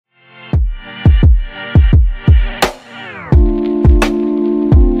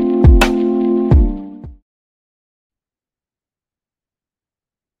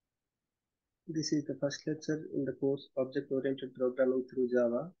This is the first lecture in the course Object-Oriented Programming through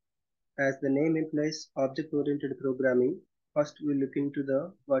Java. As the name implies, object-oriented programming. First, we look into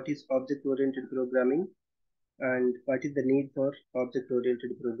what is object-oriented programming and what is the need for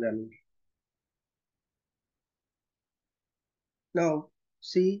object-oriented programming. Now,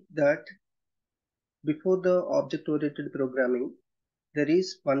 see that before the object-oriented programming, there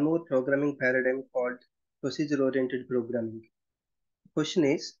is one more programming paradigm called procedure-oriented programming. The question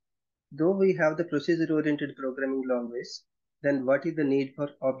is, though we have the procedure-oriented programming language, then what is the need for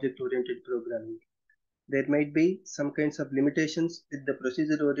object-oriented programming? There might be some kinds of limitations with the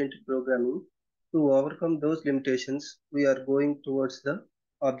procedure-oriented programming. To overcome those limitations, we are going towards the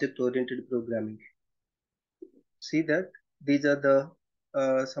object-oriented programming. See that these are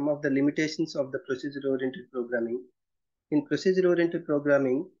the some of the limitations of the procedure-oriented programming. In procedure-oriented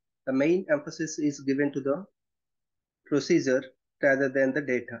programming, the main emphasis is given to the procedure rather than the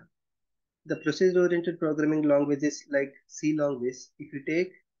data. The procedure-oriented programming languages like C language, if you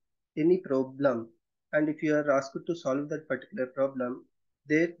take any problem and if you are asked to solve that particular problem,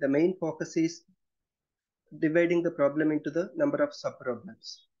 there the main focus is dividing the problem into the number of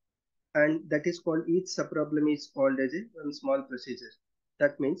subproblems. And that is called, each subproblem is called as a one small procedure.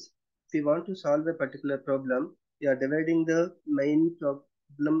 That means if we want to solve a particular problem, we are dividing the main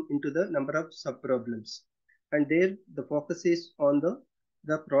problem into the number of subproblems. And there the focus is on the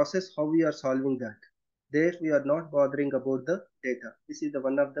process, how we are solving that. There we are not bothering about the data. This is the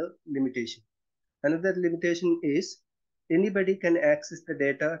one of the limitation. Another limitation is anybody can access the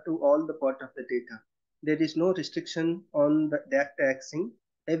data to all the part of the data. There is no restriction on the data accessing.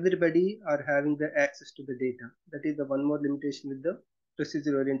 Everybody are having the access to the data. That is the one more limitation with the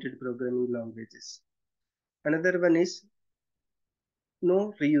procedure-oriented programming languages. Another one is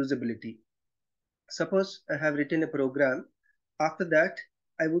no reusability. Suppose I have written a program. After that,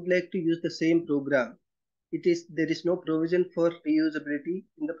 I would like to use the same program. There is no provision for reusability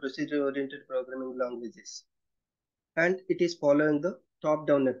in the procedure-oriented programming languages. And it is following the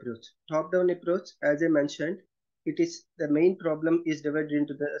top-down approach. Top-down approach, as I mentioned, it is the main problem is divided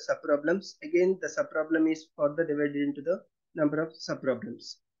into the subproblems. Again, the subproblem is further divided into the number of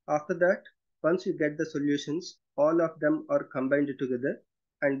subproblems. After that, once you get the solutions, all of them are combined together,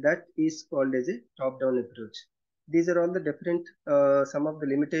 and that is called as a top-down approach. These are all the different, some of the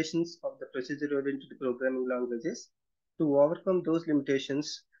limitations of the procedure-oriented programming languages. To overcome those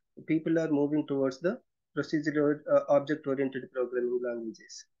limitations, people are moving towards the procedural object-oriented programming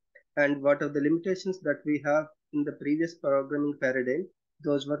languages. And what are the limitations that we have in the previous programming paradigm,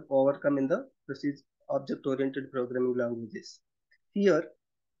 those were overcome in the object-oriented programming languages. Here,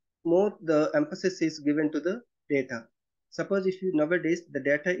 more the emphasis is given to the data. Suppose if you nowadays the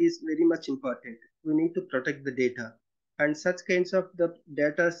data is very much important. We need to protect the data. And such kinds of the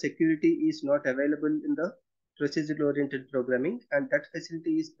data security is not available in the procedure-oriented programming, and that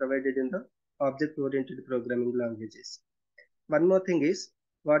facility is provided in the object-oriented programming languages. One more thing is,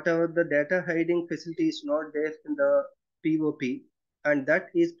 whatever the data hiding facility is not there in the POP, and that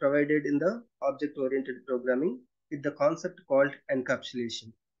is provided in the object-oriented programming with the concept called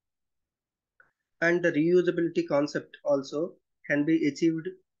encapsulation. And the reusability concept also can be achieved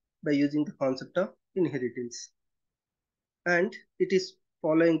by using the concept of inheritance. And it is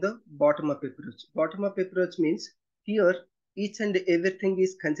following the bottom-up approach. Bottom-up approach means here each and everything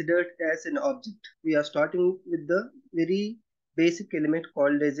is considered as an object. We are starting with the very basic element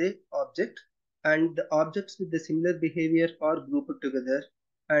called as a object, and the objects with the similar behavior are grouped together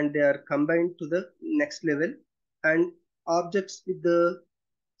and they are combined to the next level, and objects with the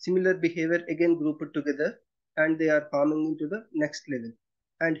similar behavior again grouped together and they are forming into the next level.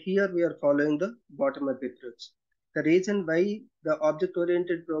 And here we are following the bottom-up approach. The reason why the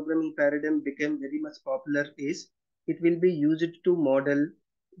object-oriented programming paradigm became very much popular is it will be used to model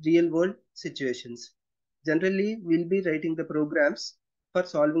real-world situations. Generally, we'll be writing the programs for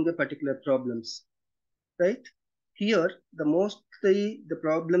solving the particular problems, right? Here, mostly the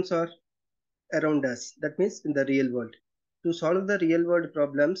problems are around us. That means in the real world. To solve the real world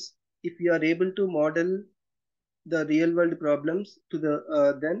problems, if we are able to model the real world problems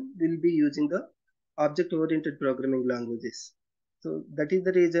then we'll be using the object oriented programming languages. So that is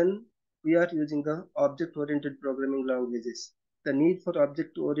the reason we are using the object oriented programming languages. The need for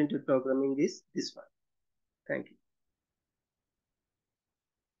object oriented programming is this one. Thank you.